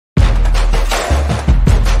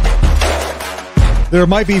There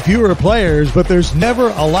might be fewer players, but there's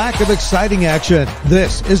never a lack of exciting action.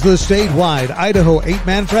 This is the statewide Idaho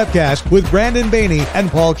 8-Man Prepcast with Brandon Baney and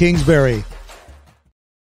Paul Kingsbury.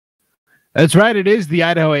 That's right. It is the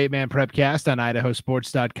Idaho 8-Man Prepcast on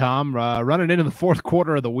IdahoSports.com. Running into the fourth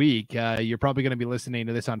quarter of the week. You're probably going to be listening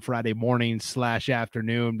to this on Friday morning /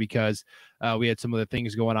 afternoon because we had some other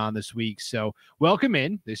things going on this week. So welcome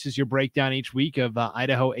in. This is your breakdown each week of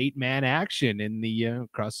Idaho 8-Man action in the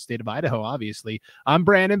across the state of Idaho, obviously. I'm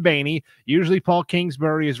Brandon Baney. Usually Paul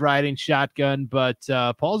Kingsbury is riding shotgun, but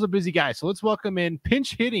Paul's a busy guy. So let's welcome in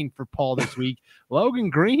pinch hitting for Paul this week, Logan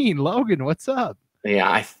Green. Logan, what's up?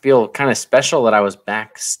 Yeah, I feel kind of special that I was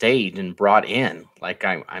backstage and brought in. Like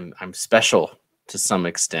I'm special to some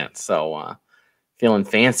extent. So feeling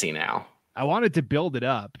fancy now. I wanted to build it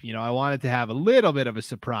up. You know, I wanted to have a little bit of a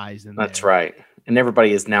surprise in That's there. right. And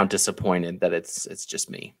everybody is now disappointed that it's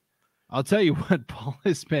just me. I'll tell you what,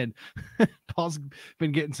 Paul's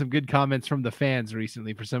been getting some good comments from the fans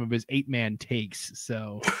recently for some of his 8-man takes.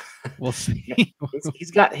 So we'll see.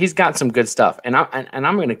 he's got some good stuff. And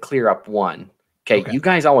I'm going to clear up one. Okay, you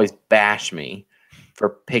guys always bash me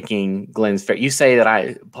for picking Glens Ferry. You say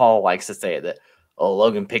that Paul likes to say that,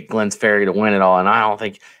 Logan picked Glens Ferry to win it all, and I don't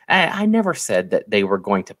think I never said that they were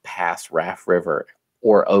going to pass Raft River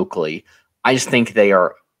or Oakley. I just think they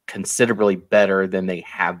are considerably better than they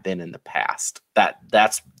have been in the past.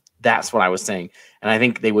 That's what I was saying, and I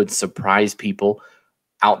think they would surprise people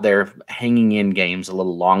out there hanging in games a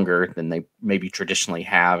little longer than they maybe traditionally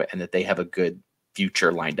have, and that they have a good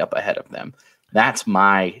future lined up ahead of them. That's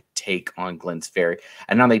my take on Glens Ferry.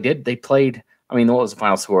 And now they played, I mean, what was the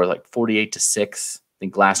final score? Like 48-6, I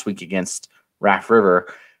think last week against Raft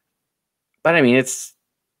River. But I mean,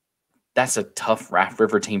 that's a tough Raft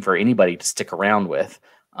River team for anybody to stick around with.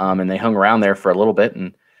 And they hung around there for a little bit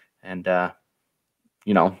and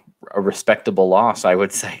you know, a respectable loss, I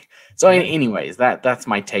would say. So anyways, that's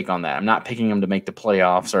my take on that. I'm not picking them to make the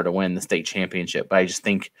playoffs or to win the state championship, but I just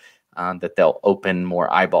think that they'll open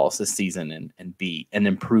more eyeballs this season and be an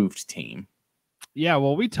improved team. Yeah,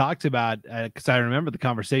 well, we talked about, because I remember the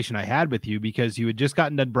conversation I had with you because you had just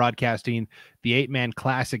gotten done broadcasting the 8-Man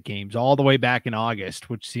Classic games all the way back in August,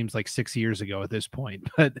 which seems like 6 years ago at this point.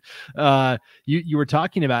 But you were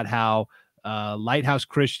talking about how Lighthouse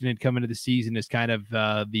Christian had come into the season as kind of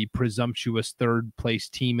the presumptuous third place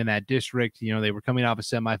team in that district. You know, they were coming off a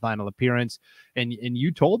semifinal appearance, and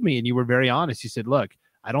you told me, and you were very honest. You said, look,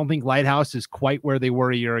 I don't think Lighthouse is quite where they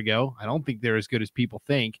were a year ago. I don't think they're as good as people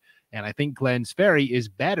think. And I think Glens Ferry is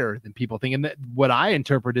better than people think. And what I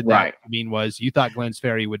interpreted that to mean was you thought Glens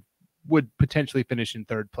Ferry would potentially finish in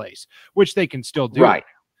third place, which they can still do. Right.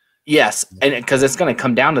 Yes. And because it's going to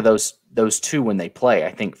come down to those two when they play,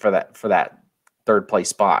 I think, for that third place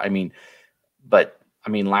spot. I mean,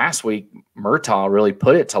 last week, Murtaugh really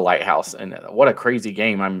put it to Lighthouse. And what a crazy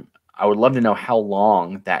game. I would love to know how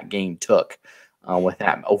long that game took. With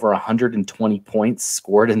that over 120 points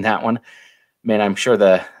scored in that one, man, I'm sure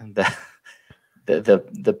the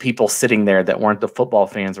people sitting there that weren't the football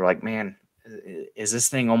fans were like, man, is this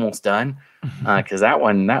thing almost done? Because that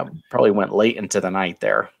probably went late into the night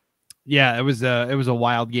there. Yeah, it was a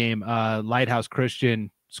wild game. Lighthouse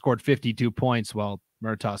Christian scored 52 points while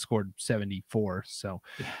Murtaugh scored 74. So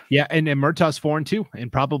yeah, and Murtaugh's 4-2,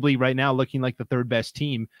 and probably right now looking like the third best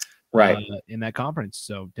team in that conference.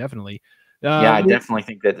 So definitely. I definitely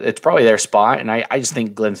think that it's probably their spot, and I just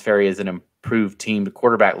think Glens Ferry is an improved team. The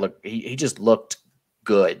quarterback he just looked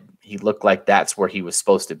good. He looked like that's where he was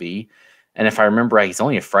supposed to be. And if I remember right, he's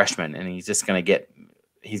only a freshman, and he's just gonna get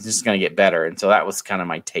better. And so that was kind of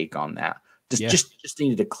my take on that. Just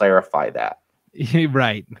needed to clarify that.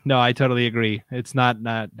 Right. No, I totally agree. It's not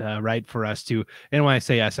right for us to. And when I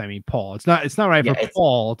say us, I mean Paul. It's not right for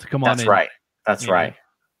Paul to come on. That's right. That's right.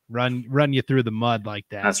 Run you through the mud like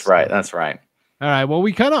that. That's right. That's right. All right. Well,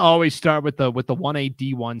 we kind of always start with the 1A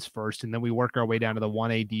D1s first, and then we work our way down to the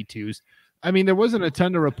 1A D2s. I mean, there wasn't a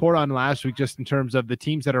ton to report on last week, just in terms of the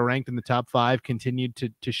teams that are ranked in the top 5 continued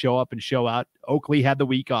to show up and show out. Oakley had the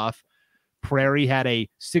week off. Prairie had a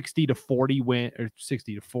 60-40 win, or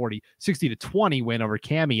 60-20 win over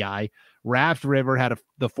Kamei. Raft River had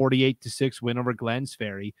the 48-6 win over Glens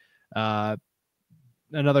Ferry.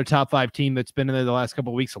 Another top 5 team that's been in there the last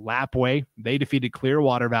couple of weeks, Lapway. They defeated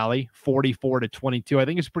Clearwater Valley 44-22. I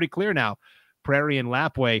think it's pretty clear now. Prairie and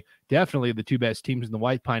Lapway, definitely the two best teams in the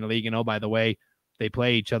White Pine League. And oh, by the way, they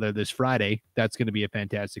play each other this Friday. That's going to be a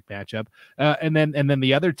fantastic matchup. And then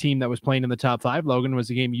the other team that was playing in the top 5, Logan, was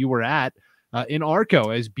a game you were at in Arco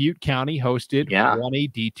as Butte County hosted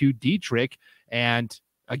 1A D2 Dietrich. And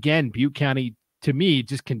again, Butte County, to me,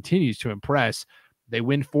 just continues to impress. They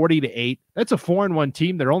win 40-8. That's a 4-1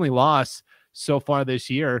 team. Their only loss so far this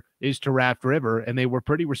year is to Raft River, and they were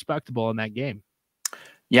pretty respectable in that game.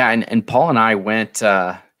 Yeah, and Paul and I went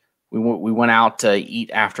we went out to eat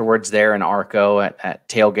afterwards there in Arco at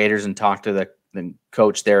Tailgaters and talked to the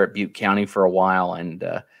coach there at Butte County for a while, and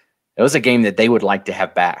it was a game that they would like to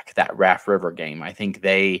have back, that Raft River game. I think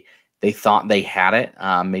they thought they had it,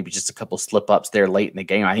 maybe just a couple slip-ups there late in the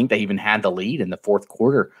game. I think they even had the lead in the fourth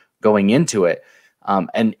quarter going into it.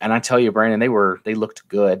 And I tell you, Brandon, they looked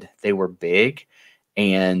good. They were big,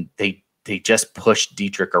 and they just pushed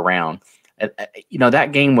Dietrich around.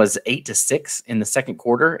 That game was 8-6 in the second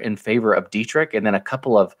quarter in favor of Dietrich, and then a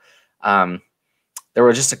couple of there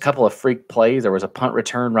were just a couple of freak plays. There was a punt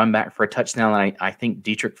return, run back for a touchdown. And I think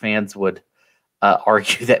Dietrich fans would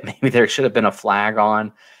argue that maybe there should have been a flag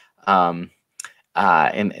on. And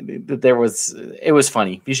it was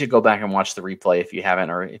funny. You should go back and watch the replay if you haven't,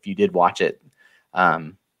 or if you did watch it.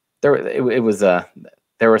 There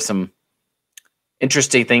were some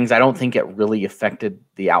interesting things. I don't think it really affected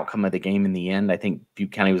the outcome of the game in the end. I think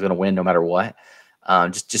Butte County was going to win no matter what.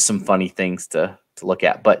 Just some funny things to look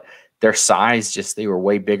at, but their size, they were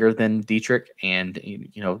way bigger than Dietrich, and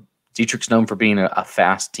Dietrich's known for being a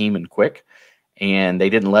fast team and quick, and they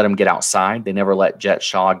didn't let him get outside. They never let Jet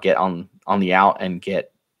Shaw get on the out and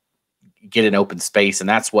get an open space, and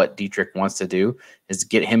that's what Dietrich wants to do, is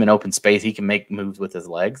get him in open space. He can make moves with his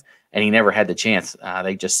legs, and he never had the chance.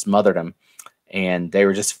 They just smothered him, and they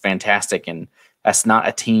were just fantastic, and that's not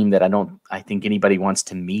a team that I think anybody wants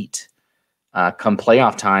to meet come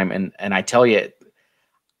playoff time, and I tell you,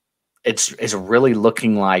 it's really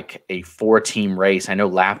looking like a 4-team race. I know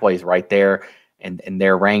Lapway is right there, and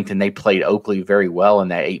they're ranked, and they played Oakley very well in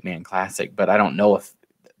that 8-man classic. But I don't know if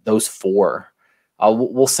those 4,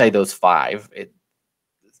 we'll say those 5,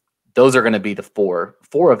 those are going to be the 4.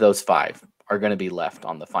 4 of those 5 are going to be left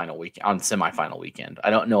on the final week, on the semifinal weekend. I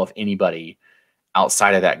don't know if anybody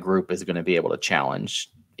outside of that group is going to be able to challenge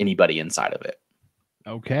anybody inside of it.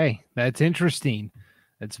 Okay, that's interesting.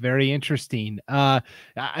 That's very interesting. I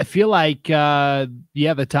feel like,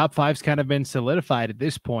 the top 5's kind of been solidified at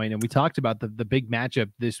this point, and we talked about the big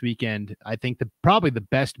matchup this weekend. I think probably the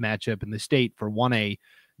best matchup in the state for 1A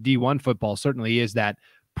D1 football certainly is that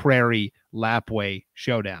Prairie Lapway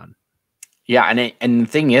showdown. Yeah, and the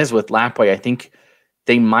thing is with Lapway, I think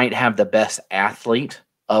they might have the best athlete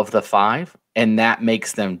of the 5, and that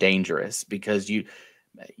makes them dangerous because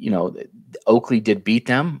Oakley did beat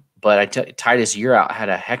them. But Titus Yearout had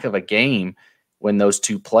a heck of a game when those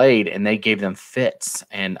two played, and they gave them fits.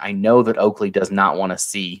 And I know that Oakley does not want to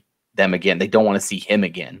see them again. They don't want to see him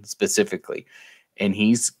again specifically. And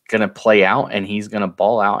he's going to play out, and he's going to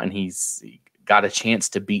ball out, and he's got a chance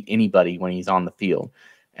to beat anybody when he's on the field.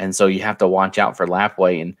 And so you have to watch out for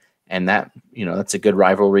Lapway, and that, that's a good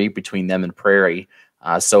rivalry between them and Prairie.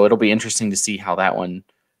 So it'll be interesting to see how that one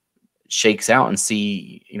shakes out and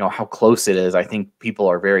see, how close it is. I think people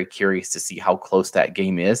are very curious to see how close that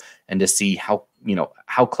game is, and to see how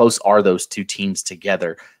close are those two teams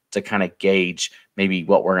together to kind of gauge maybe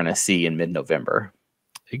what we're going to see in mid-November.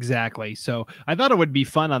 Exactly. So I thought it would be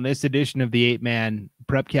fun on this edition of the 8-man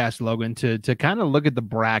Prepcast, Logan, to kind of look at the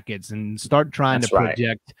brackets and start trying to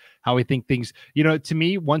project how we think things, to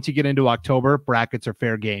me, once you get into October, brackets are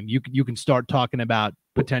fair game. You can start talking about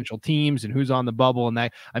potential teams and who's on the bubble. And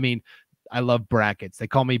that, I love brackets. They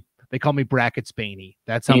call me brackets Baney.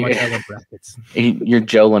 That's how much I love brackets. You're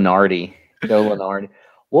Joe Lenardi.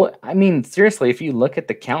 Well, seriously, if you look at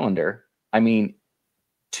the calendar, 14,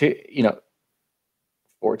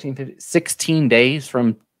 15, 16 days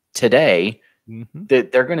from today,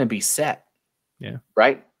 they're going to be set. Yeah.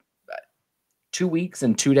 Right. 2 weeks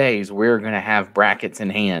and 2 days, we're going to have brackets in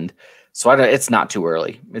hand. So it's not too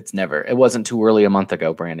early. It wasn't too early a month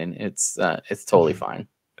ago, Brandon. It's totally fine.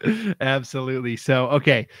 Absolutely. So,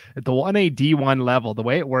 okay. At the 1A D1 level, the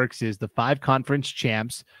way it works is the 5 conference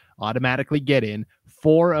champs automatically get in.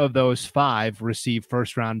 4 of those 5 receive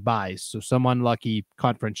first round buys. So some unlucky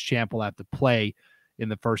conference champ will have to play in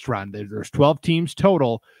the first round. There's 12 teams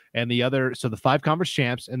total, and the 5 conference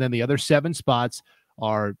champs, and then the other 7 spots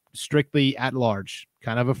are strictly at large,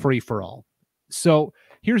 kind of a free for all. So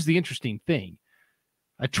here's the interesting thing.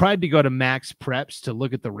 I tried to go to Max Preps to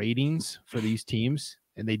look at the ratings for these teams,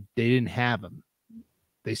 and they didn't have them.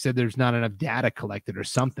 They said there's not enough data collected or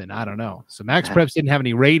something. I don't know. So Max Preps didn't have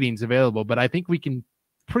any ratings available, but I think we can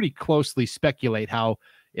pretty closely speculate how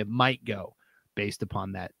it might go based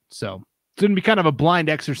upon that. So it's going to be kind of a blind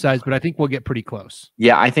exercise, but I think we'll get pretty close.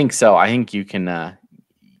 Yeah, I think so. I think you can.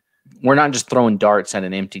 We're not just throwing darts at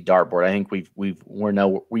an empty dartboard. I think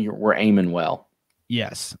we're aiming well.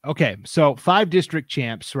 Yes. Okay. So 5 district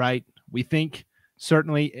champs, right? We think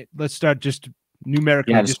certainly, let's start just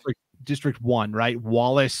numerically. Yeah, District 1, right?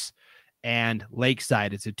 Wallace and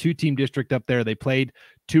Lakeside. It's a 2-team district up there. They played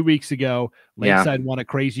 2 weeks ago. Lakeside won a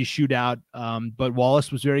crazy shootout, but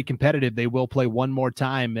Wallace was very competitive. They will play one more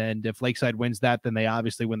time, and if Lakeside wins that, then they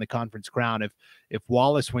obviously win the conference crown. If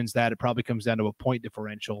Wallace wins that, it probably comes down to a point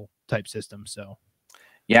differential type system. So,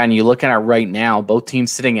 yeah, and you look at it right now, both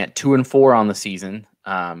teams sitting at 2-4 on the season,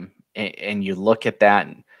 and you look at that.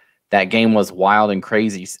 That game was wild and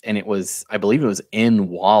crazy, and I believe it was in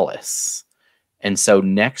Wallace. And so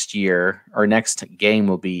next year, or next game,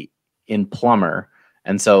 will be in Plummer.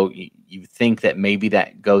 And so you think that maybe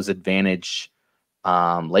that goes advantage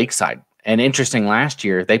Lakeside. And interesting, last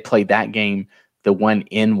year they played that game. The one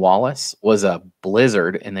in Wallace was a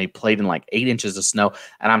blizzard, and they played in like 8 inches of snow.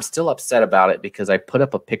 And I'm still upset about it because I put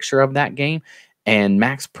up a picture of that game, and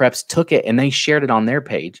Max Preps took it and they shared it on their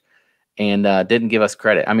page and didn't give us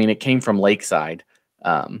credit. I mean, it came from Lakeside.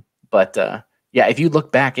 Yeah, if you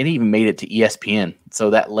look back, it even made it to ESPN. So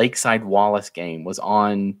that Lakeside Wallace game was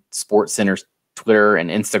on SportsCenter's Twitter and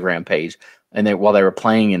Instagram page, and while they were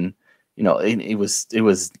playing, and it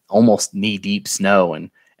was almost knee deep snow,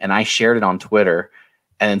 and I shared it on Twitter,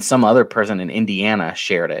 and then some other person in Indiana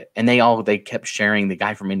shared it, and they kept sharing the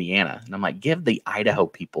guy from Indiana, and I'm like, give the Idaho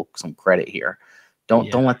people some credit here.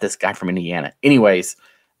 Don't let this guy from Indiana. Anyways,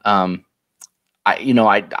 I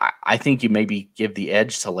think you maybe give the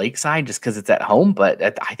edge to Lakeside just because it's at home, but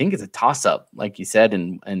I think it's a toss-up, like you said,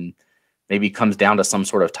 and maybe comes down to some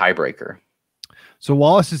sort of tiebreaker. So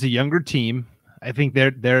Wallace is a younger team. I think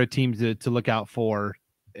they're a team to look out for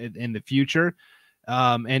in the future.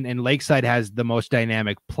 And Lakeside has the most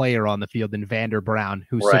dynamic player on the field in Vander Brown,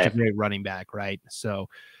 who's such a great running back, right? So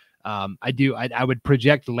I would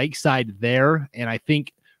project Lakeside there, and I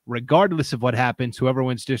think regardless of what happens, whoever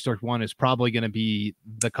wins District 1 is probably going to be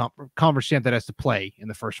the conference champ that has to play in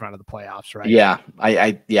the first round of the playoffs, right? Yeah,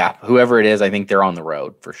 whoever it is, I think they're on the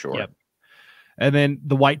road for sure. Yep. And then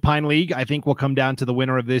the White Pine League, I think, will come down to the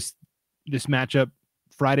winner of this matchup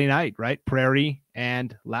Friday night, right? Prairie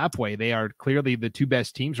and Lapwai. They are clearly the 2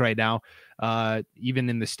 best teams right now, even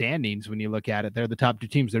in the standings. When you look at it, they're the top 2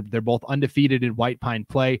 teams. They're both undefeated in White Pine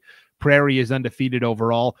play. Prairie is undefeated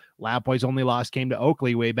overall. Lapwai's only loss came to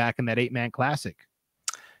Oakley way back in that 8-man classic.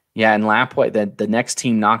 Yeah, and Lapwai, the next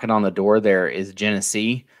team knocking on the door there is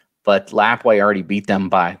Genesee, but Lapwai already beat them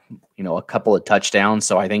by a couple of touchdowns.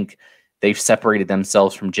 So I think they've separated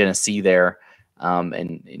themselves from Genesee there.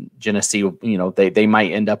 And Genesee, they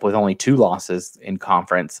might end up with only 2 losses in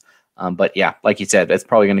conference. But yeah, like you said, it's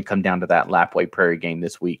probably going to come down to that Lapwai Prairie game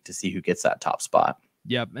this week to see who gets that top spot.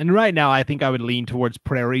 Yep. And right now, I think I would lean towards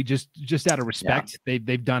Prairie just out of respect. Yeah.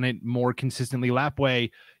 They've done it more consistently. Lapwai,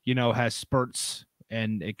 has spurts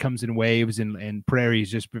and it comes in waves, and Prairie's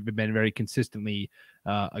just been very consistently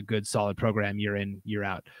a good, solid program year in, year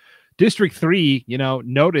out. District 3,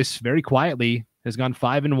 Notice very quietly has gone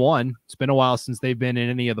 5-1. It's been a while since they've been in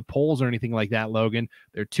any of the polls or anything like that, Logan.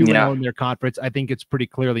 They're 2-0 in their conference. I think it's pretty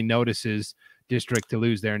clearly Notice's district to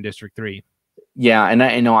lose there in District 3. Yeah, and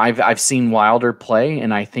I know I've seen Wilder play,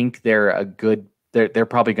 and I think they're they're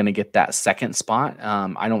probably going to get that second spot.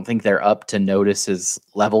 I don't think they're up to Notice's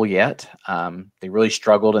level yet. They really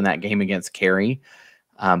struggled in that game against Cary.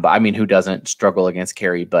 But I mean, who doesn't struggle against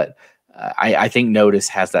Cary? But I think Notice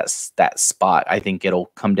has that spot. I think it'll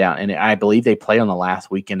come down, and I believe they play on the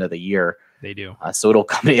last weekend of the year. They do. So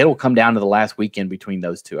it'll come down to the last weekend between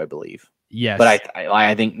those 2, I believe. Yes. But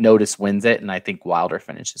I think Notice wins it, and I think Wilder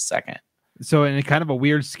finishes second. So in a kind of a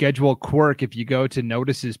weird schedule quirk, if you go to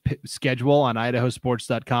Notice's schedule on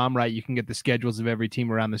IdahoSports.com, right, you can get the schedules of every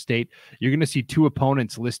team around the state. You're going to see 2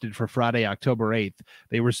 opponents listed for Friday, October 8th.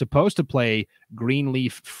 They were supposed to play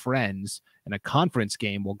Greenleaf Friends in a conference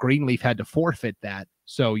game. Well, Greenleaf had to forfeit that.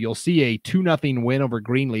 So you'll see a 2-0 win over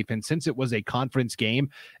Greenleaf. And since it was a conference game,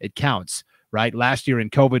 it counts. Right? Last year in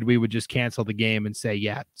COVID, we would just cancel the game and say,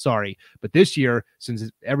 yeah, sorry. But this year,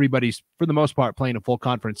 since everybody's, for the most part, playing a full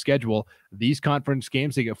conference schedule, these conference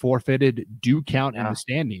games that get forfeited do count in the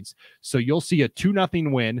standings. So you'll see a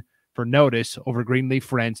 2-0 win for Notice over Greenleaf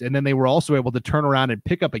Friends. And then they were also able to turn around and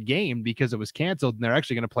pick up a game because it was canceled. And they're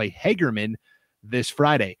actually going to play Hagerman this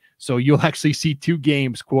Friday. So you'll actually see 2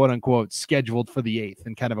 games, quote unquote, scheduled for the 8th,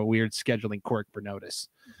 and kind of a weird scheduling quirk for Notice.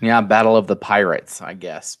 Yeah, Battle of the Pirates, I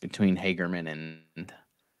guess, between Hagerman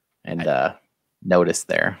and Notice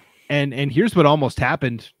there. And here's what almost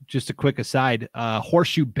happened. Just a quick aside: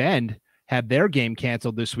 Horseshoe Bend had their game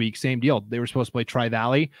canceled this week. Same deal. They were supposed to play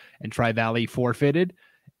Tri-Valley, and Tri-Valley forfeited.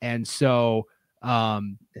 And so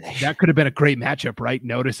that could have been a great matchup, right?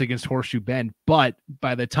 Notice against Horseshoe Bend. But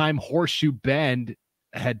by the time Horseshoe Bend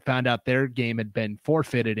had found out their game had been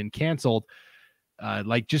forfeited and canceled,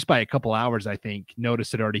 like just by a couple hours, I think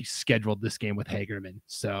Notice had already scheduled this game with Hagerman.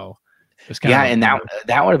 So it's kind of and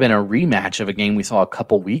that would have been a rematch of a game we saw a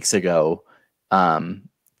couple weeks ago.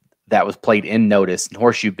 That was played in Notice, and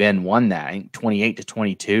Horseshoe Bend won that, I think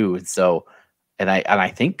 28-22. And so, and I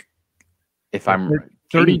think if I'm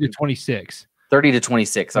 30-26.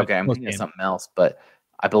 30-26. Okay, I'm thinking of something else, but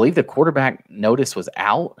I believe the quarterback Notice was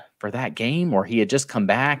out for that game, or he had just come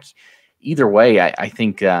back. Either way, I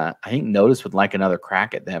think Notice would like another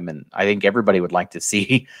crack at them, and I think everybody would like to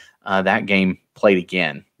see that game played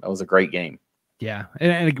again. That was a great game. Yeah,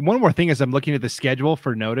 and one more thing as I'm looking at the schedule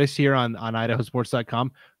for Notice here on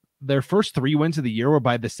IdahoSports.com, their first 3 wins of the year were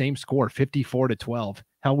by the same score, 54-12.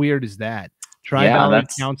 How weird is that? Tri-Valley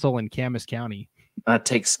Council and Camas County. That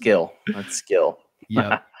takes skill. That's skill.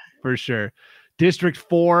 Yeah, for sure. District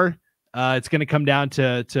 4, it's going to come down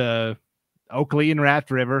to Oakley and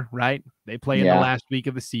Raft River, right? They play in the last week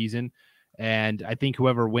of the season, and I think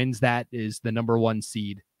whoever wins that is the number 1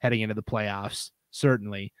 seed heading into the playoffs,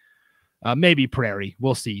 certainly. Maybe Prairie.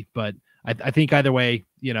 We'll see. But I think either way,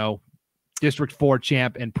 District 4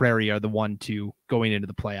 champ and Prairie are the 1-2 going into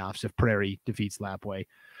the playoffs if Prairie defeats Lapway.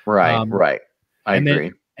 Right. I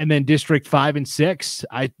agree. And then District 5 and 6,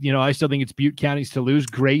 I still think it's Butte County's to lose.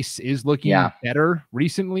 Grace is looking better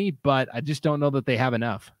recently, but I just don't know that they have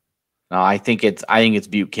enough. No, I think it's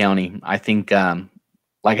Butte County. I think,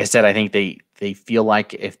 like I said, I think they feel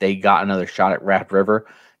like if they got another shot at Raft River,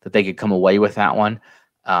 that they could come away with that one.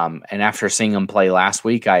 And after seeing them play last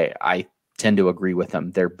week, I tend to agree with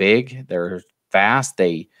them. They're big, they're fast,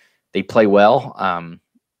 they play well.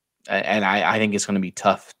 And I think it's going to be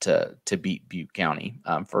tough to beat Butte County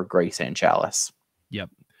for Grace and Chalice. Yep.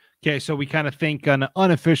 Okay, so we kind of think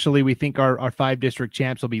unofficially, we think our 5 district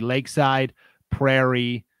champs will be Lakeside,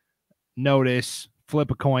 Prairie, Notice,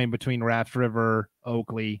 flip a coin between Raft River,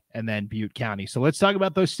 Oakley, and then Butte County. So let's talk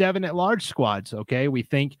about those 7 at-large squads, okay? I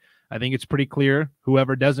think it's pretty clear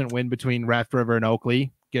whoever doesn't win between Raft River and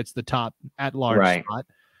Oakley gets the top at-large spot.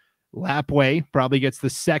 Lapway probably gets the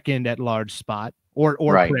second at-large spot, or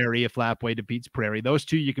Prairie if Lapway defeats Prairie. Those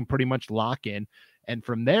 2 you can pretty much lock in, and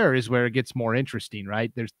from there is where it gets more interesting,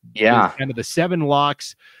 right? There's kind of the 7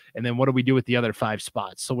 locks, and then what do we do with the other 5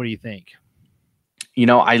 spots? So what do you think?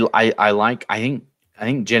 I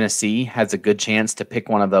think Genesee has a good chance to pick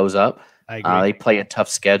one of those up. I agree. They play a tough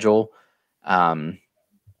schedule.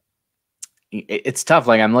 It's tough.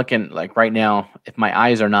 Like I'm looking like right now, if my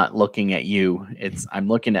eyes are not looking at you, I'm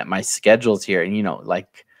looking at my schedules here, and you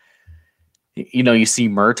see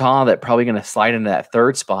Murtaugh that probably going to slide into that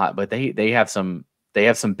 3rd spot, but they have some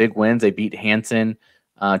big wins. They beat Hanson,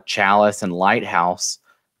 Chalice, and Lighthouse,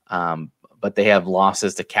 but they have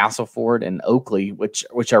losses to Castleford and Oakley,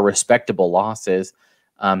 which are respectable losses.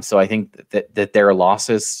 So I think that their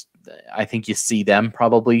losses, I think you see them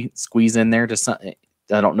probably squeeze in there to some.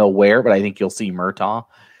 I don't know where, but I think you'll see Murtaugh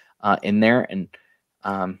in there. And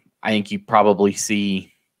I think you probably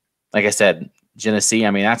see, like I said, Genesee.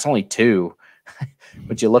 I mean, that's only 2.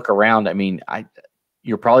 But you look around, I mean, I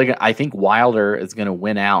think Wilder is going to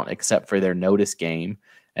win out except for their Notice game.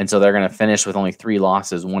 And so they're going to finish with only 3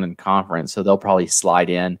 losses, 1 in conference. So they'll probably slide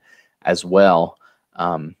in as well.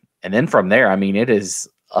 And then from there, I mean, it is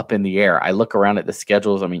up in the air. I look around at the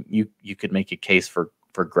schedules. I mean, you could make a case for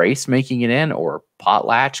Grace making it in, or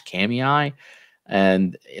Potlatch, Kamei.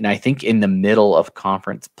 And I think in the middle of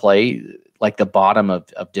conference play, like the bottom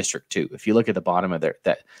of District 2, if you look at the bottom of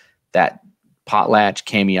that Potlatch,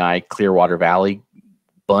 Kamei, Clearwater Valley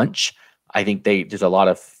bunch, I think there's a lot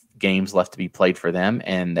of games left to be played for them,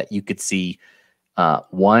 and that you could see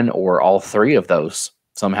 1 or all 3 of those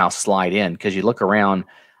somehow slide in. Because you look around,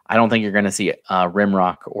 I don't think you're going to see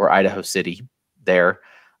Rimrock or Idaho City there.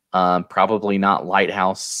 Probably not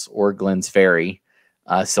Lighthouse or Glens Ferry.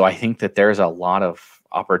 So I think that there's a lot of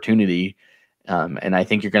opportunity, and I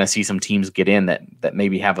think you're going to see some teams get in that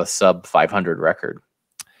maybe have a sub 500 record.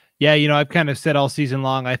 Yeah, I've kind of said all season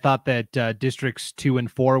long, I thought that districts 2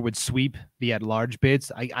 and 4 would sweep the at-large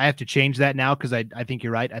bids. I have to change that now because I think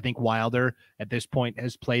you're right. I think Wilder at this point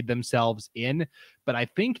has played themselves in, but I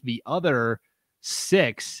think the other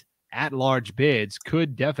 6 at-large bids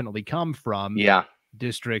could definitely come from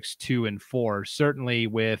districts 2 and 4, certainly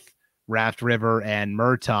with Raft River and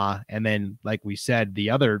Murtaugh. And then, like we said,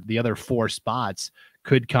 the other 4 spots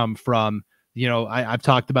could come from, I've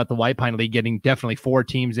talked about the White Pine League getting definitely 4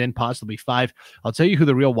 teams in, possibly 5. I'll tell you who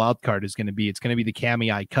the real wild card is going to be. It's going to be the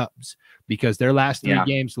Kamei Cubs, because their last 3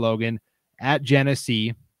 games, Logan, at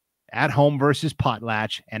Genesee, at home versus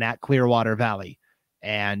Potlatch, and at Clearwater Valley.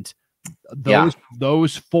 And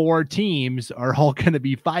those 4 teams are all going to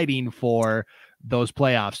be fighting for those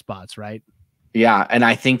playoff spots, right? Yeah, and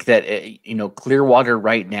I think that Clearwater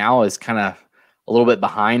right now is kind of a little bit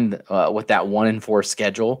behind with that 1-4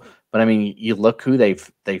 schedule. But I mean, you look who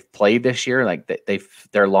they've played this year. Like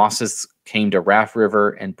their losses came to Raft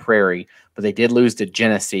River and Prairie, but they did lose to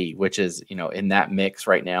Genesee, which is in that mix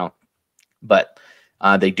right now. But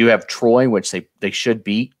they do have Troy, which they should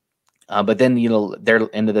beat. But then their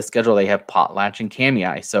end of the schedule they have Potlatch and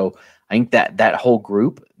Kamei. So I think that whole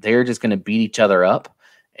group, they're just going to beat each other up,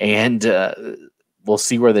 and we'll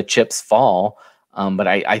see where the chips fall. But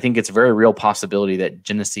I think it's a very real possibility that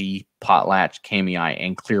Genesee, Potlatch, Kamei,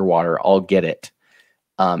 and Clearwater all get it.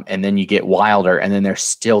 And then you get Wilder, and then there's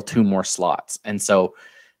still 2 more slots. And so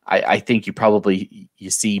I think you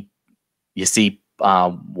see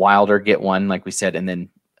Wilder get one, like we said, and then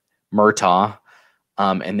Murtaugh.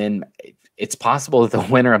 And then it's possible that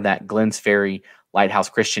the winner of that Glens Ferry Lighthouse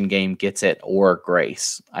Christian game gets it, or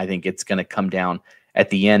Grace. I think it's going to come down at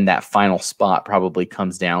the end. That final spot probably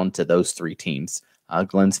comes down to those 3 teams,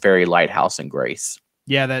 Glens Ferry, Lighthouse, and Grace.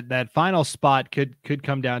 Yeah, that final spot could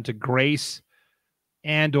come down to Grace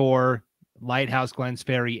and or Lighthouse, Glens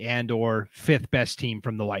Ferry, and or 5th best team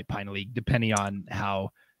from the White Pine League, depending on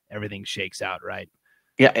how everything shakes out, right?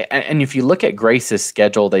 Yeah, and if you look at Grace's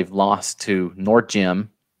schedule, they've lost to North Gym,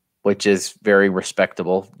 which is very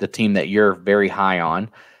respectable, the team that you're very high on,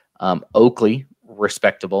 Oakley,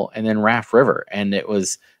 respectable, and then Raft River. And it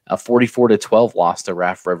was a 44-12 loss to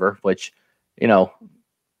Raft River, which,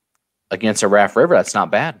 against a Raft River, that's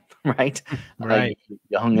not bad, right? Right.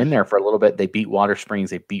 You hung in there for a little bit. They beat Water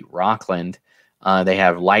Springs. They beat Rockland. They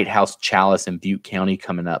have Lighthouse, Chalice, and Butte County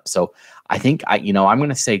coming up. So I think I'm going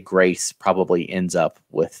to say Grace probably ends up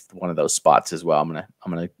with one of those spots as well. I'm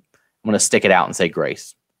going to stick it out and say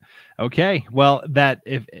Grace. Okay. Well, that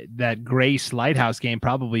Grace Lighthouse game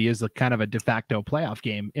probably is a kind of a de facto playoff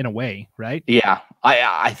game in a way, right? Yeah,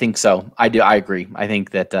 I think so. I do. I agree. I think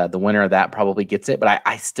that the winner of that probably gets it, but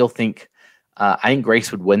I still think I think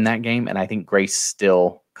Grace would win that game, and I think Grace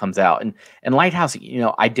still comes out. And Lighthouse,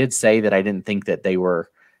 I did say that I didn't think that they were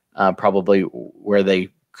probably where they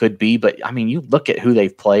could be, but I mean, you look at who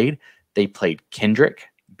they've played. They played Kendrick,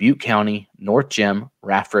 Butte County, North Gym,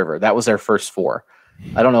 Raft River. That was their first 4.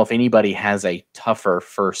 I don't know if anybody has a tougher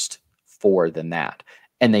first 4 than that,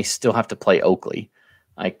 and they still have to play Oakley.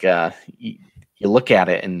 Like you look at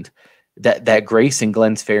it, and that Grace and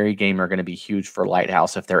Glens Ferry game are going to be huge for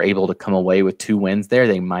Lighthouse. If they're able to come away with 2 wins there,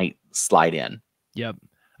 they might slide in. Yep.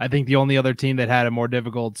 I think the only other team that had a more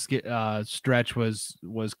difficult stretch was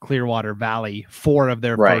Clearwater Valley. 4 of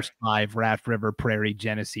their first 5, Raft River, Prairie,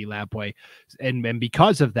 Genesee, Lapwai. And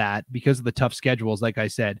because of that, because of the tough schedules, like I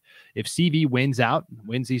said, if CV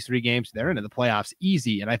wins these 3 games, they're into the playoffs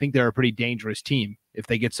easy. And I think they're a pretty dangerous team if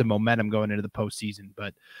they get some momentum going into the postseason.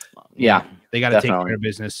 But yeah, they got to take care of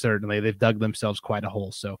business. Certainly. They've dug themselves quite a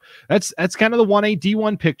hole. So that's kind of the 1A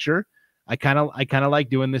D1 picture. I kind of like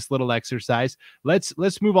doing this little exercise.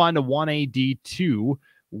 Let's move on to 1A D2,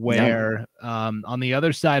 where on the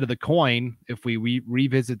other side of the coin, if we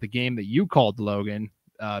revisit the game that you called, Logan,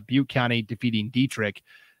 Butte County defeating Dietrich,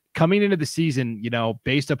 coming into the season,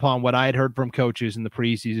 based upon what I had heard from coaches in the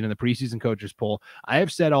preseason and the preseason coaches poll, I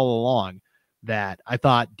have said all along that I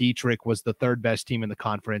thought Dietrich was the 3rd best team in the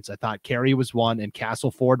conference. I thought Cary was 1 and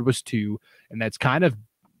Castleford was 2, and that's kind of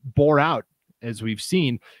bore out. As we've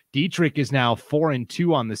seen, Dietrich is now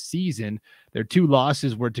 4-2 on the season. Their 2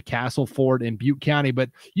 losses were to Castleford and Butte County.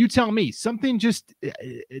 But you tell me, something just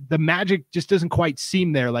the magic just doesn't quite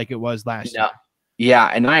seem there like it was last year.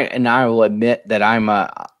 Yeah, and I will admit that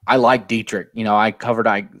I like Dietrich.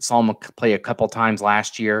 I saw him play a couple times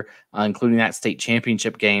last year, including that state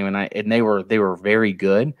championship game, and they were very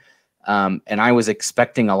good. And I was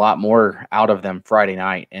expecting a lot more out of them Friday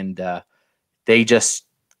night, and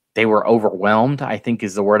they were overwhelmed, I think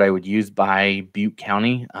is the word I would use, by Butte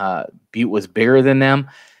County. Butte was bigger than them.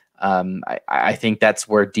 I think that's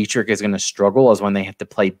where Dietrich is going to struggle, is when they have to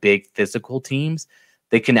play big physical teams.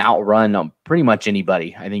 They can outrun pretty much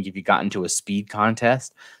anybody, I think, if you got into a speed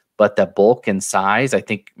contest. But the bulk and size, I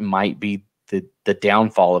think, might be the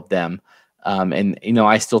downfall of them. And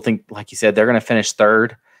I still think, like you said, they're going to finish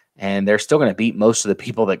 3rd, and they're still going to beat most of the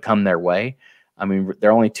people that come their way. I mean, there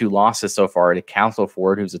are only 2 losses so far to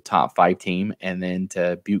Castleford, who's a top 5 team, and then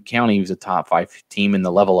to Butte County, who's a top 5 team in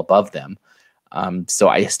the level above them. So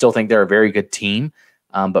I still think they're a very good team,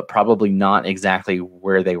 but probably not exactly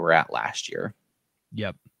where they were at last year.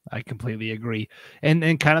 Yep, I completely agree. And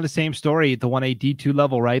kind of the same story at the 1A D2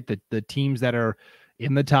 level, right? The teams that are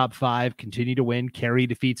in the top 5, continue to win. Carey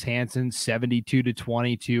defeats Hanson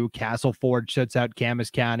 72-22. Castleford shuts out Camas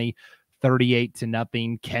County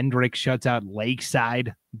 38-0. Kendrick shuts out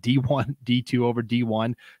Lakeside D2 over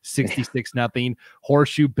D1 66-0.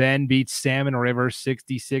 Horseshoe Bend beats Salmon River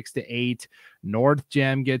 66-8. North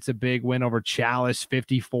Gem gets a big win over Chalice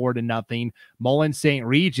 54-0. Mullen St.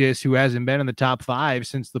 Regis, who hasn't been in the top 5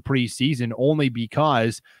 since the preseason, only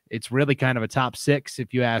because it's really kind of a top 6,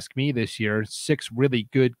 if you ask me, this year. 6 really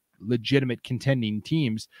good, legitimate contending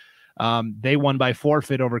teams. They won by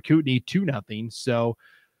forfeit over Kootenai 2-0. So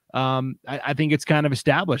I think it's kind of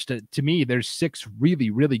established. To me, there's 6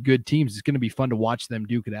 really, really good teams. It's going to be fun to watch them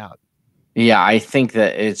duke it out. Yeah, I think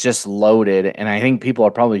that it's just loaded, and I think people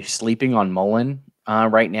are probably sleeping on Mullen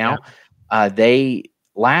right now. Yeah.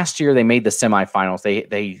 Last year they made the semifinals.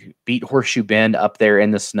 They beat Horseshoe Bend up there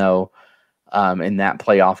in the snow in that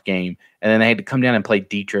playoff game, and then they had to come down and play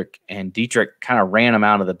Dietrich, and Dietrich kind of ran them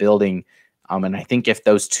out of the building. And I think if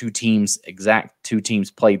those exact two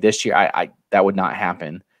teams played this year, that would not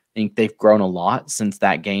happen. I think they've grown a lot since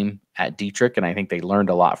that game at Dietrich, and I think they learned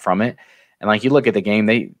a lot from it. And like you look at the game,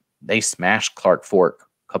 they smashed Clark Fork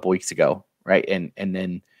a couple weeks ago, right? And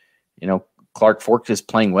then, Clark Fork is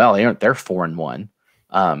playing well. They're 4-1.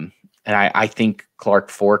 And I think Clark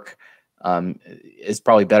Fork is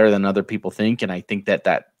probably better than other people think, and I think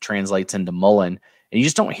that translates into Mullen. And you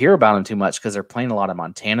just don't hear about them too much because they're playing a lot of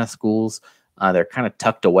Montana schools. They're kind of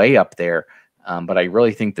tucked away up there, but I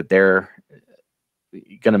really think that they're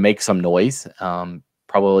going to make some noise,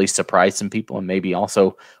 probably surprise some people, and maybe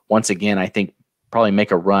also, once again, I think probably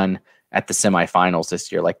make a run at the semifinals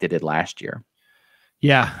this year like they did last year.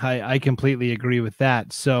 Yeah, I completely agree with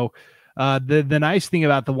that. So the nice thing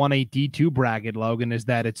about the 1A D2 bracket, Logan, is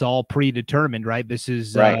that it's all predetermined, right? This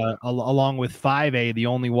is right. Along with 5A, the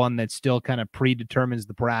only one that still kind of predetermines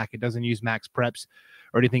the bracket. It doesn't use max preps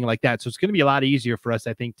or anything like that. So it's going to be a lot easier for us,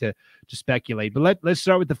 I think, to speculate. But let's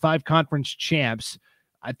start with the 5 conference champs.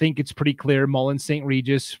 I think it's pretty clear. Mullen St.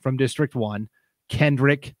 Regis from District 1,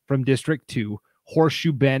 Kendrick from District 2,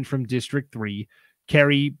 Horseshoe Bend from District 3,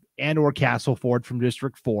 Carey and or Castleford from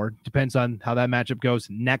District 4. Depends on how that matchup goes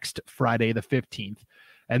next Friday, the 15th.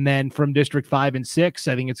 And then from District 5 and 6,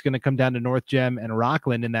 I think it's going to come down to North Gem and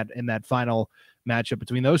Rockland in that final matchup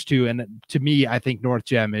between those two. And to me, I think North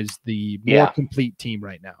Gem is the more complete team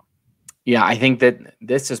right now. Yeah, I think that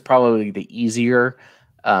this is probably the easier.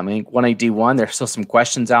 I think 1A D1, there's still some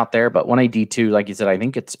questions out there, but 1A D2, like you said, I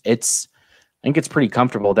think it's pretty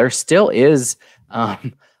comfortable. There still is a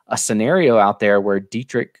scenario out there where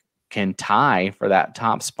Dietrich can tie for that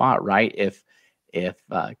top spot, right? If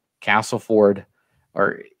Castleford,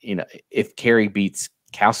 or if Carey beats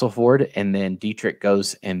Castleford and then Dietrich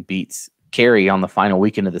goes and beats Carey on the final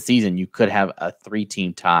weekend of the season, you could have a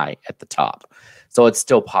 3-team tie at the top. So it's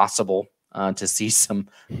still possible to see some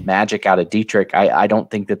magic out of Dietrich. I don't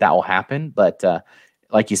think that will happen, but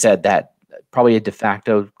like you said, that probably a de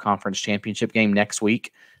facto conference championship game next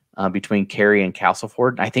week between Carey and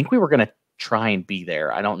Castleford. I think we were going to try and be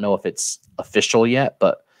there. I don't know if it's official yet,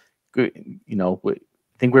 but I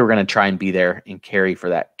think we were going to try and be there in Carey for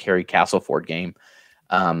that Carey Castleford game.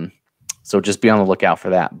 So just be on the lookout for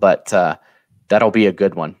that. But that'll be a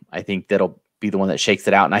good one. I think that'll be the one that shakes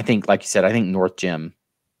it out. And I think, like you said, I think North Gem,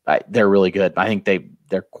 they're really good. I think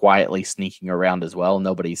they're quietly sneaking around as well.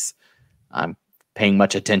 Nobody's paying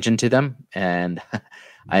much attention to them, and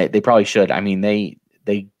they probably should. I mean, they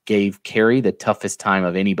gave Carey the toughest time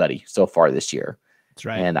of anybody so far this year. That's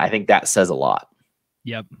right. And I think that says a lot.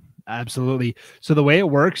 Yep, absolutely. So the way it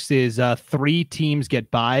works is 3 teams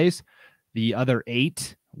get byes. The other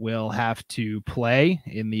 8 will have to play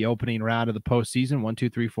in the opening round of the postseason. 1, 2,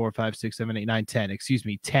 3, 4, 5, 6, 7, 8, 9, 10.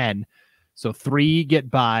 10. So 3 get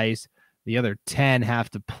byes. The other 10 have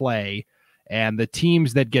to play. And the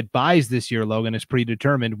teams that get byes this year, Logan, is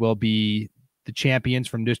predetermined, will be the champions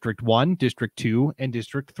from District 1, District 2, and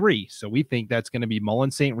District 3. So we think that's going to be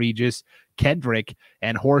Mullen St. Regis, Kendrick,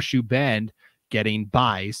 and Horseshoe Bend getting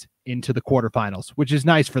byes into the quarterfinals, which is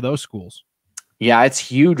nice for those schools. Yeah, it's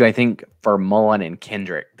huge, I think, for Mullen and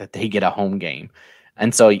Kendrick that they get a home game.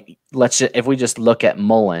 And so if we just look at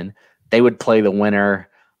Mullen, they would play the winner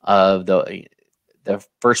of the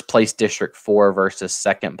first place District 4 versus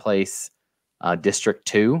second place District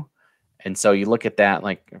 2. And so you look at that,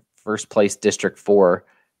 like first place District 4,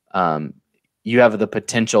 you have the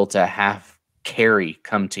potential to have Carey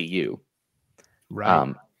come to you.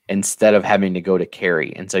 Right. Instead of having to go to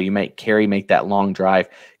Carey. And so you make Carey make that long drive,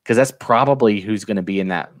 because that's probably who's going to be in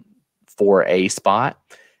that 4A spot.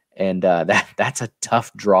 And that's a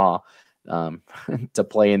tough draw to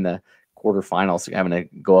play in the quarterfinals having to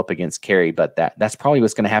go up against Cary, but that's probably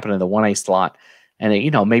what's going to happen in the 1A slot. And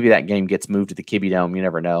maybe that game gets moved to the Kibbe Dome. You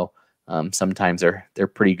never know. Sometimes they're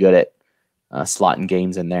pretty good at slotting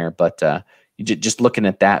games in there, but just looking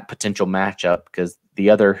at that potential matchup, because the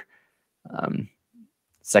other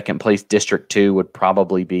second place District 2 would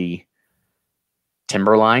probably be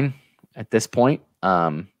Timberline at this point,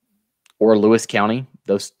 or Lewis County.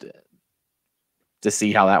 Those to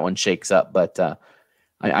see how that one shakes up, but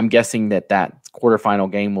I'm guessing that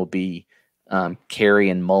quarterfinal game will be Cary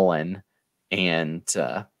and Mullen, and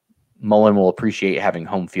Mullen will appreciate having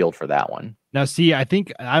home field for that one. Now, see, I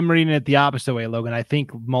think I'm reading it the opposite way, Logan. I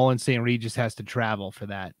think Mullen St. Regis has to travel for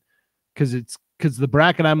that, because the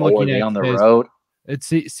bracket I'm looking at on the road.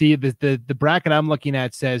 The bracket I'm looking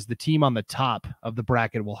at says the team on the top of the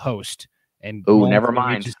bracket will host. And never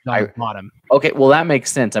mind. Just on the bottom. Okay, well that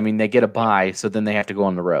makes sense. I mean, they get a bye, so then they have to go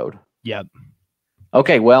on the road. Yep.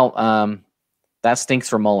 Okay, well, that stinks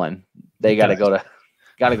for Mullen. They got to go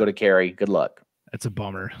to Cary. Good luck. That's a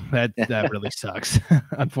bummer. That really sucks,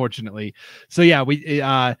 unfortunately. So yeah,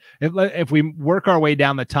 if we work our way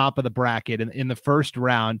down the top of the bracket in the first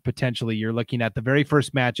round, potentially you're looking at the very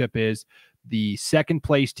first matchup is the second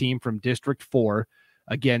place team from District 4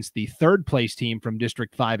 against the third place team from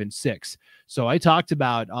District 5 and 6. So I talked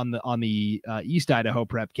about on the East Idaho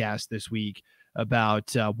Prepcast this week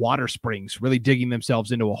about Water Springs really digging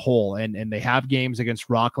themselves into a hole, and they have games against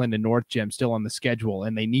Rockland and North Gem still on the schedule,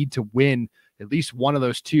 and they need to win at least one of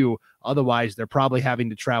those two. Otherwise, they're probably having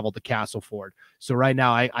to travel to Castleford. So right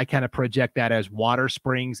now, I kind of project that as Water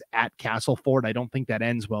Springs at Castleford. I don't think that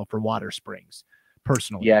ends well for Water Springs,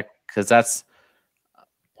 personally. Yeah, because that's.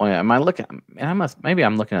 Am I looking? Maybe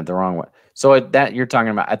I'm looking at the wrong one. So that you're talking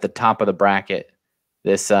about at the top of the bracket,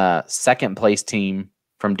 this second place team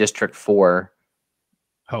from District 4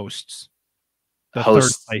 hosts the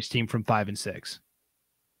third place team from 5 and 6.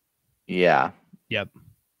 Yeah. Yep.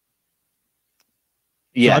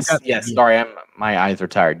 Yes. So yes. Sorry, my eyes are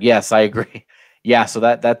tired. Yes, I agree. Yeah. So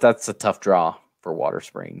that's a tough draw for Water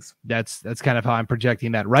Springs. That's kind of how I'm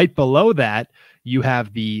projecting that. Right below that, you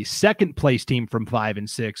have the second place team from 5 and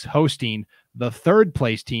 6 hosting the third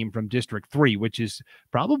place team from District 3, which is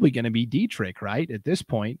probably going to be Dietrich, right? At this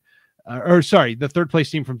point, the third place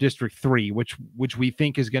team from District 3, which we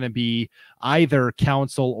think is going to be either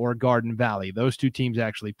Council or Garden Valley. Those two teams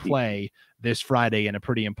actually play this Friday in a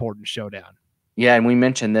pretty important showdown. Yeah, and we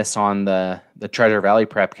mentioned this on the Treasure Valley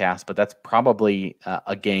Prepcast, but that's probably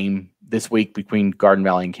a game this week between Garden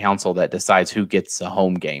Valley and Council that decides who gets a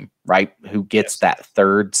home game, right? Who gets that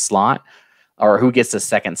third slot, or who gets the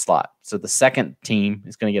second slot. So the second team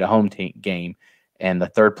is going to get a home game, and the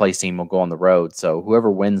third place team will go on the road. So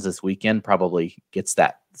whoever wins this weekend probably gets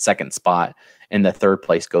that second spot, and the third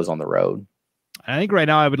place goes on the road. I think right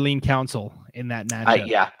now I would lean Council in that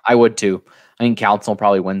matchup. I would too. I think Council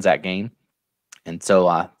probably wins that game. And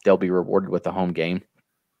so they'll be rewarded with a home game.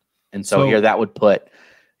 And so here that would put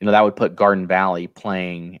Garden Valley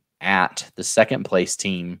playing at the second place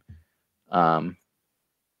team. I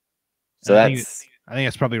think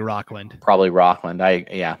that's probably Rockland. Probably Rockland. I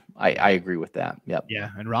agree with that. Yep. Yeah,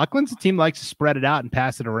 and Rockland's a team likes to spread it out and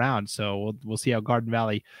pass it around. So we'll see how Garden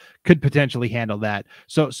Valley could potentially handle that.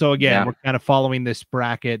 So again, we're kind of following this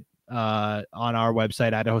bracket on our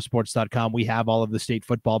website, IdahoSports.com. We have all of the state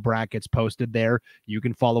football brackets posted there. You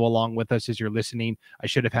can follow along with us as you're listening. I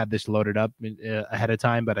should have had this loaded up ahead of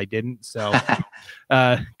time, but I didn't. So,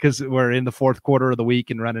 because we're in the fourth quarter of the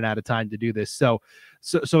week and running out of time to do this. So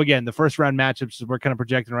again, the first round matchups we're kind of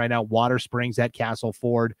projecting right now: Water Springs at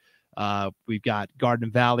Castleford. We've got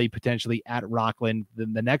Garden Valley potentially at Rockland.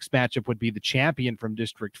 Then the next matchup would be the champion from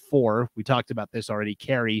District 4. We talked about this already.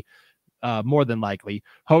 Cary. More than likely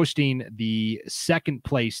hosting the second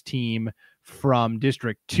place team from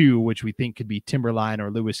District 2, which we think could be Timberline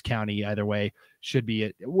or Lewis County. Either way, should be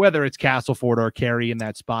it. Whether it's Castleford or Cary in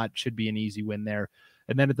that spot, should be an easy win there.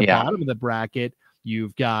 And then at the bottom of the bracket,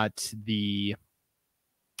 you've got the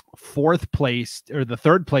fourth place or the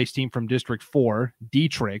third place team from District 4,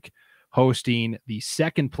 Dietrich, hosting the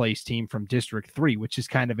second place team from District 3, which is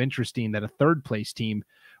kind of interesting that a third place team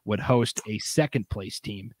would host a second place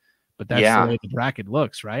team. But that's the way the bracket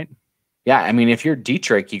looks, right? Yeah, I mean, if you're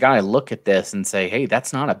Dietrich, you got to look at this and say, hey,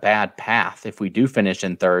 that's not a bad path. If we do finish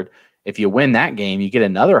in third, if you win that game, you get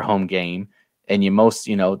another home game, and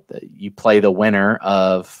you play the winner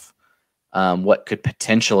of what could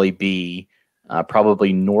potentially be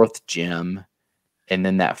probably North Gym, and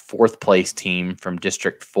then that fourth place team from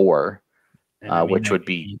District 4, which would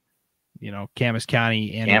be, Camas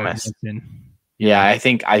County and Camas. Yeah, I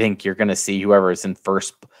think you're going to see whoever is in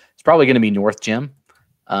first. It's probably going to be North Gym.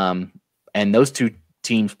 And those two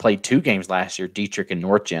teams played 2 games last year, Dietrich and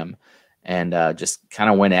North Gym, and just kind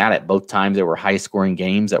of went at it. Both times there were high-scoring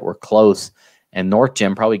games that were close, and North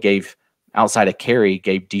Gym probably outside of Cary,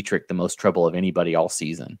 gave Dietrich the most trouble of anybody all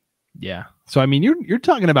season. Yeah. So, I mean, you're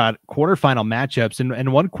talking about quarterfinal matchups,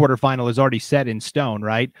 and one quarterfinal is already set in stone,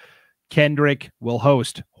 right? Kendrick will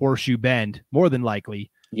host Horseshoe Bend, more than likely.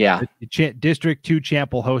 Yeah. The District 2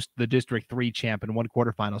 champ will host the District 3 champ in one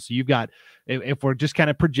quarterfinal. So you've got, if we're just kind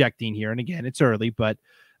of projecting here, and again, it's early, but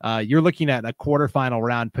you're looking at a quarterfinal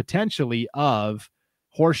round potentially of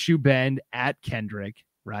Horseshoe Bend at Kendrick,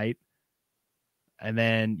 right? And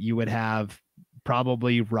then you would have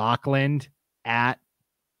probably Rockland at,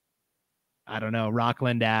 I don't know,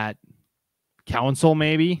 Rockland at Council,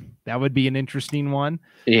 maybe. That would be an interesting one.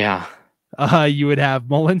 Yeah. You would have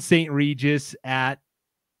Mullen St. Regis at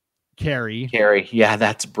Cary. Yeah,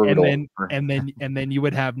 that's brutal. And then you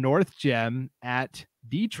would have North Gem at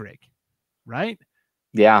Dietrich, right?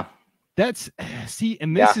 Yeah. This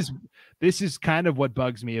is kind of what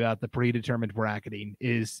bugs me about the predetermined bracketing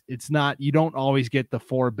is it's not, you don't always get the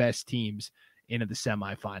 4 best teams into the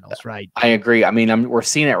semifinals, right? I agree. I mean, we're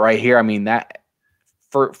seeing it right here. I mean, that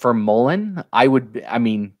for Mullen,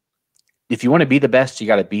 if you want to be the best, you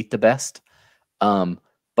got to beat the best.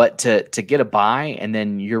 But to get a bye and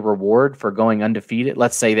then your reward for going undefeated,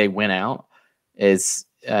 let's say they win out, is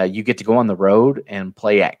you get to go on the road and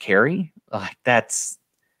play at Cary. Like that's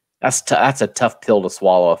a tough pill to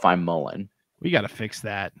swallow if I'm Mullen. We got to fix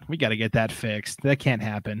that. We got to get that fixed. That can't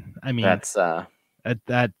happen. I mean, that's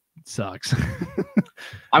that sucks.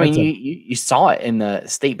 I mean, you saw it in the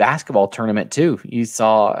state basketball tournament too. You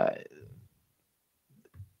saw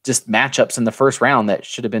just matchups in the first round that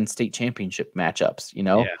should have been state championship matchups.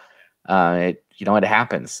 It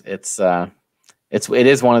happens. It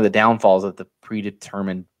is one of the downfalls of the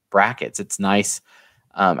predetermined brackets. It's nice.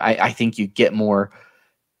 I think you get more.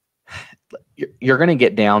 You're going to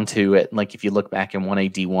get down to it. Like if you look back in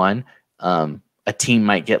 1A D1, a team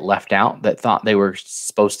might get left out that thought they were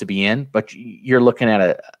supposed to be in, but you're looking at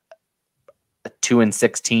a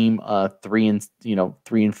 2-6 team, 3-5,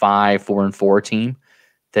 4-4 team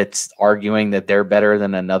that's arguing that they're better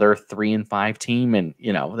than another 3-5 team, and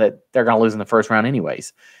that they're going to lose in the first round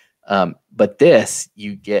anyways. But this,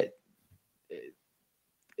 you get,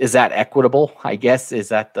 is that equitable? I guess is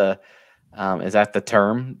that the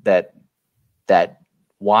term that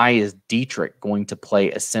why is Dietrich going to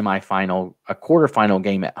play a quarterfinal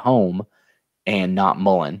game at home and not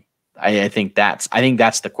Mullen? I think that's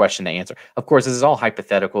the question to answer. Of course, this is all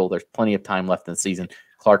hypothetical. There's plenty of time left in the season.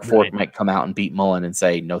 Clark Fork might come out and beat Mullen and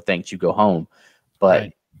say, no, thanks, you go home.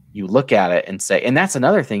 But you look at it and say, and that's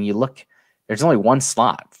another thing. You look, there's only one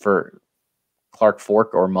slot for Clark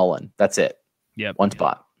Fork or Mullen. That's it. Yeah, one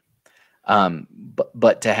spot.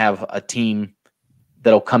 But to have a team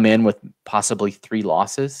that'll come in with possibly 3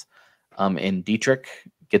 losses, and Dietrich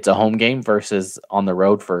gets a home game versus on the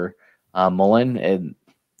road for Mullen, and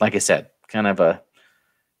like I said, kind of a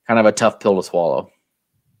tough pill to swallow.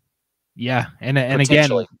 Yeah, and again,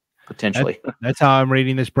 potentially that's how I'm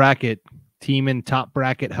rating this bracket. Team in top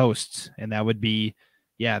bracket hosts, and that would be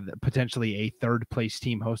potentially a 3rd place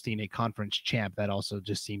team hosting a conference champ. That also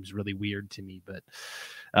just seems really weird to me, but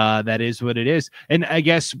that is what it is. And I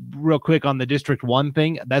guess real quick on the District 1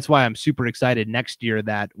 thing, that's why I'm super excited next year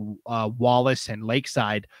that Wallace and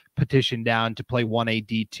Lakeside petitioned down to play 1A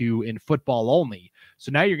D2 in football only.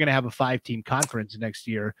 So now you're going to have a 5-team conference next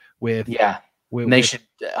year with they should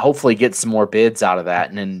hopefully get some more bids out of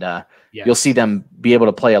that, and you'll see them be able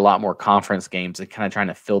to play a lot more conference games and kind of trying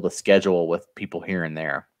to fill the schedule with people here and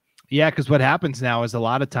there. Yeah, because what happens now is a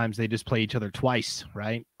lot of times they just play each other twice,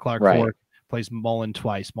 right? Clark Fork plays Mullen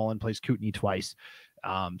twice. Mullen plays Kootenai twice.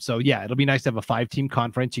 It'll be nice to have a 5-team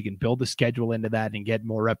conference. You can build the schedule into that and get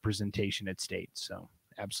more representation at state. So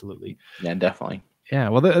absolutely. Yeah, definitely. Yeah,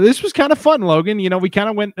 well, this was kind of fun, Logan. We kind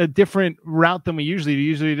of went a different route than we usually do.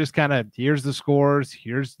 Usually just kind of, here's the scores,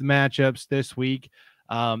 here's the matchups this week.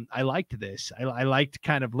 I liked this. I liked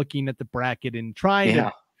kind of looking at the bracket and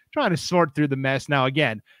trying to sort through the mess. Now,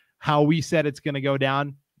 again, how we said it's going to go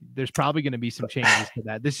down, there's probably going to be some changes to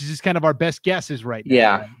that. This is just kind of our best guesses right now.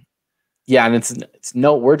 Yeah. Yeah,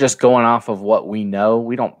 and we're just going off of what we know.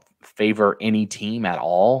 We don't favor any team at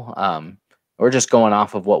all. We're just going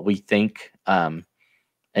off of what we think.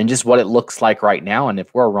 And just what it looks like right now. And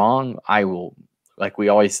if we're wrong, I will, like we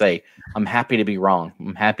always say, I'm happy to be wrong.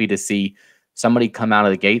 I'm happy to see somebody come out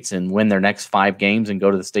of the gates and win their next 5 games and go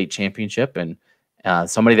to the state championship, and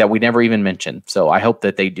somebody that we never even mentioned. So I hope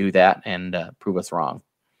that they do that and prove us wrong.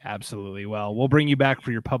 Absolutely. Well, we'll bring you back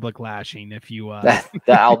for your public lashing if you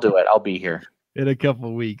I'll do it. I'll be here. in a couple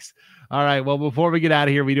of weeks. All right. Well, before we get out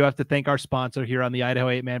of here, we do have to thank our sponsor here on the Idaho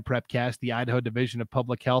 8-Man Prepcast, the Idaho Division of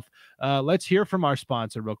Public Health. Let's hear from our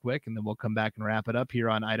sponsor real quick, and then we'll come back and wrap it up here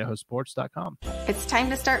on IdahoSports.com. It's time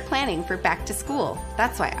to start planning for back to school.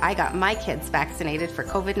 That's why I got my kids vaccinated for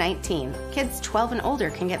COVID-19. Kids 12 and older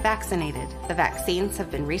can get vaccinated. The vaccines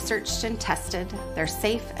have been researched and tested. They're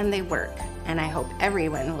safe and they work. And I hope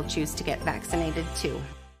everyone will choose to get vaccinated too.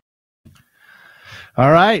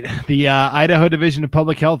 All right. The Idaho Division of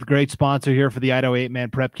Public Health, great sponsor here for the Idaho 8-Man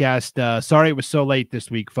Prepcast. Sorry it was so late this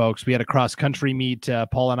week, folks. We had a cross-country meet.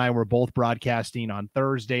 Paul and I were both broadcasting on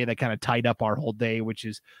Thursday. That kind of tied up our whole day, which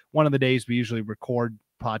is one of the days we usually record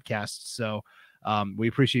podcasts. So we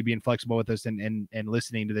appreciate you being flexible with us and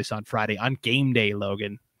listening to this on Friday, on game day,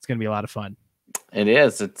 Logan. It's going to be a lot of fun. It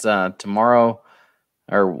is. It's tomorrow.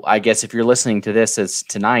 Or I guess if you're listening to this, it's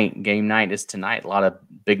tonight. Game night is tonight. A lot of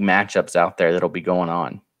big matchups out there that'll be going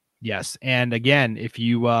on. Yes. And again, if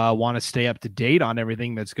you want to stay up to date on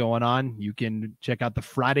everything that's going on, you can check out the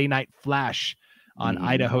Friday Night Flash on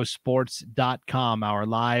IdahoSports.com, our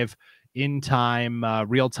live in-time,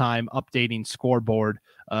 real-time updating scoreboard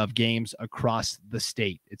of games across the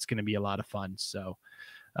state. It's going to be a lot of fun. So,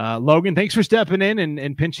 Logan, thanks for stepping in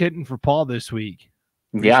and pinch hitting for Paul this week.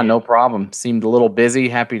 Yeah, no problem. Seemed a little busy.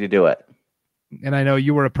 Happy to do it. And I know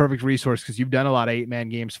you were a perfect resource because you've done a lot of 8-man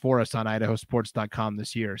games for us on IdahoSports.com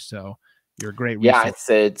this year. So you're a great resource.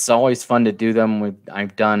 Yeah, it's always fun to do them.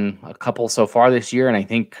 I've done a couple so far this year, and I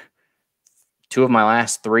think 2 of my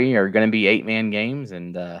last 3 are going to be 8-man games,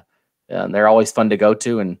 and they're always fun to go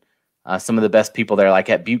to. And some of the best people there, like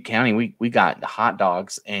at Butte County, we got hot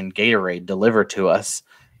dogs and Gatorade delivered to us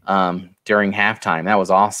during halftime. That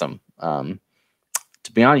was awesome.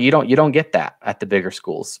 To be honest, you don't get that at the bigger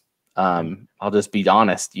schools. I'll just be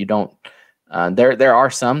honest. You don't. There are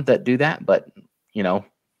some that do that, but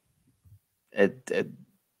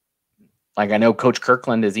like I know Coach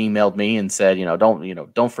Kirkland has emailed me and said,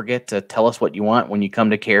 don't forget to tell us what you want when you come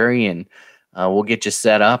to Cary, and we'll get you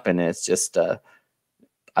set up. And it's just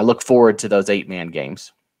I look forward to those 8-man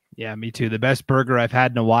games. Yeah, me too. The best burger I've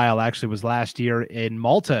had in a while actually was last year in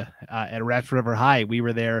Malta at Raft River High. We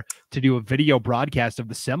were there to do a video broadcast of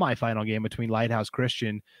the semifinal game between Lighthouse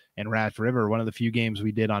Christian and Raft River, one of the few games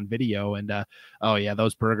we did on video. And oh yeah,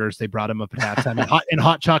 those burgers, they brought them up at halftime, and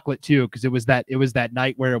hot chocolate too, because it was that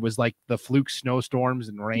night where it was like the fluke snowstorms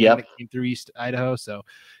and rain that came through East Idaho. So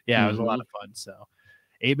yeah, it was a lot of fun. So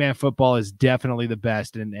 8-man football is definitely the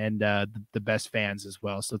best, and the best fans as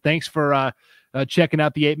well. So thanks for checking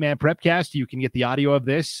out the 8-man Prepcast. You can get the audio of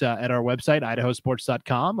this at our website,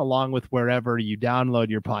 IdahoSports.com, along with wherever you download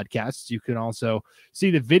your podcasts. You can also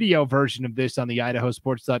see the video version of this on the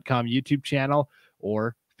IdahoSports.com YouTube channel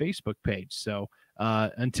or Facebook page. So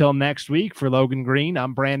until next week, for Logan Green,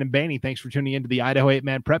 I'm Brandon Baney. Thanks for tuning into the Idaho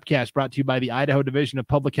 8-man Prepcast, brought to you by the Idaho Division of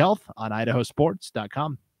Public Health on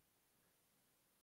IdahoSports.com.